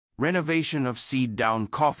Renovation of Seed-Down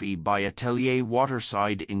Coffee by Atelier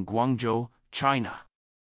Waterside in Guangzhou, China.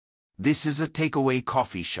 This is a takeaway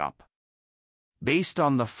coffee shop. Based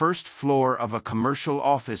on the first floor of a commercial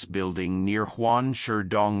office building near Huan Shi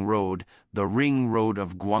Dong Road, the ring road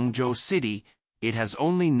of Guangzhou City, it has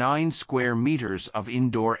only 9 square meters of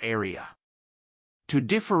indoor area. To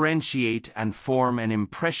differentiate and form an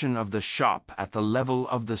impression of the shop at the level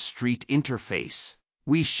of the street interface,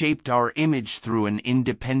 we shaped our image through an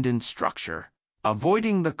independent structure,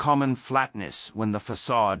 avoiding the common flatness when the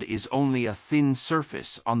facade is only a thin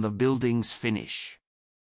surface on the building's finish.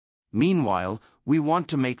 Meanwhile, we want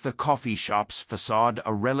to make the coffee shop's facade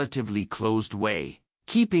a relatively closed way,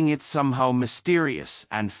 keeping it somehow mysterious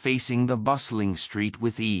and facing the bustling street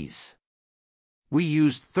with ease. We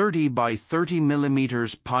used 30 by 30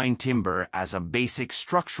 mm pine timber as a basic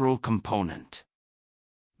structural component.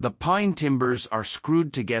 The pine timbers are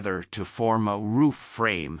screwed together to form a roof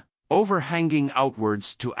frame, overhanging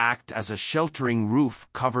outwards to act as a sheltering roof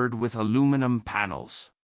covered with aluminum panels.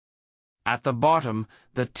 At the bottom,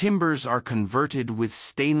 the timbers are converted with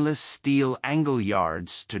stainless steel angle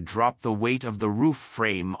yards to drop the weight of the roof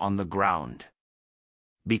frame on the ground.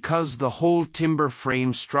 Because the whole timber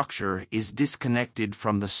frame structure is disconnected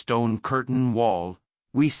from the stone curtain wall,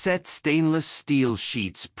 we set stainless steel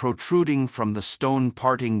sheets protruding from the stone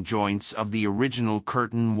parting joints of the original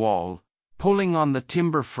curtain wall, pulling on the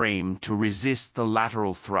timber frame to resist the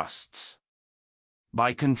lateral thrusts.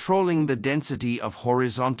 By controlling the density of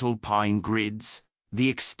horizontal pine grids, the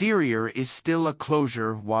exterior is still a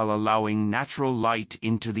closure while allowing natural light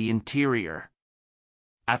into the interior.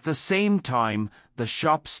 At the same time, the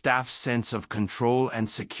shop staff's sense of control and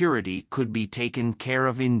security could be taken care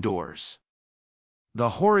of indoors.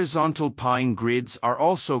 The horizontal pine grids are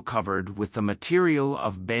also covered with the material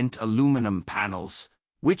of bent aluminum panels,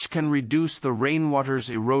 which can reduce the rainwater's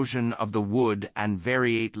erosion of the wood and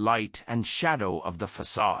variate light and shadow of the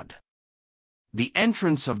facade. The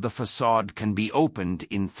entrance of the facade can be opened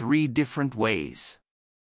in 3 different ways.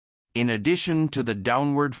 In addition to the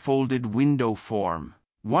downward folded window form,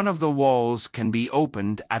 one of the walls can be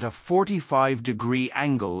opened at a 45-degree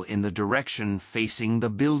angle in the direction facing the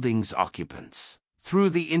building's occupants,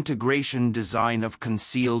 through the integration design of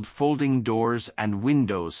concealed folding doors and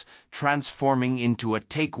windows, transforming into a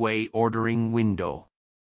takeaway ordering window.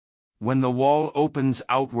 When the wall opens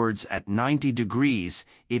outwards at 90 degrees,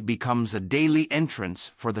 it becomes a daily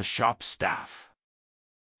entrance for the shop staff.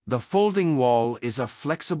 The folding wall is a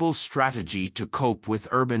flexible strategy to cope with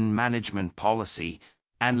urban management policy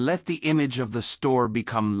and let the image of the store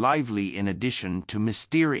become lively in addition to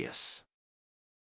mysterious.